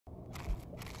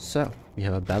So, you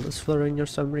have a ballast flora in your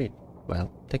submarine.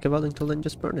 Well, take a welding tool and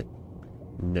just burn it.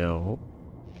 No.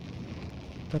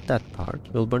 Not that part.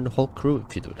 You'll burn the whole crew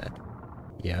if you do that.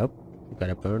 Yep. You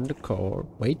gotta burn the core.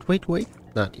 Wait.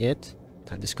 Not yet.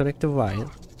 Now disconnect the wire.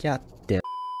 God damn.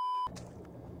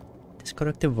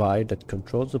 Disconnect the wire that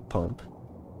controls the pump.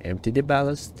 Empty the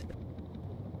ballast.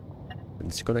 And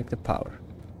disconnect the power.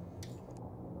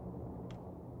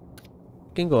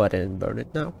 You can go ahead and burn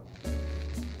it now.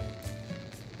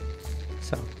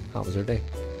 So, how was your day?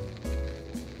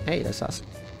 Hey, that's awesome.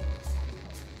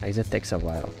 I guess it takes a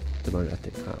while to burn that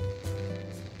thing, huh?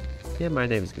 Yeah, my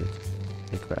day is good.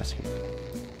 Thank you for asking.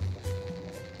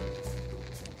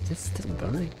 Is it still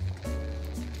burning?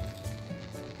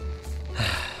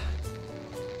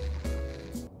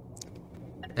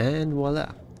 And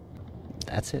voila.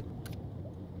 That's it.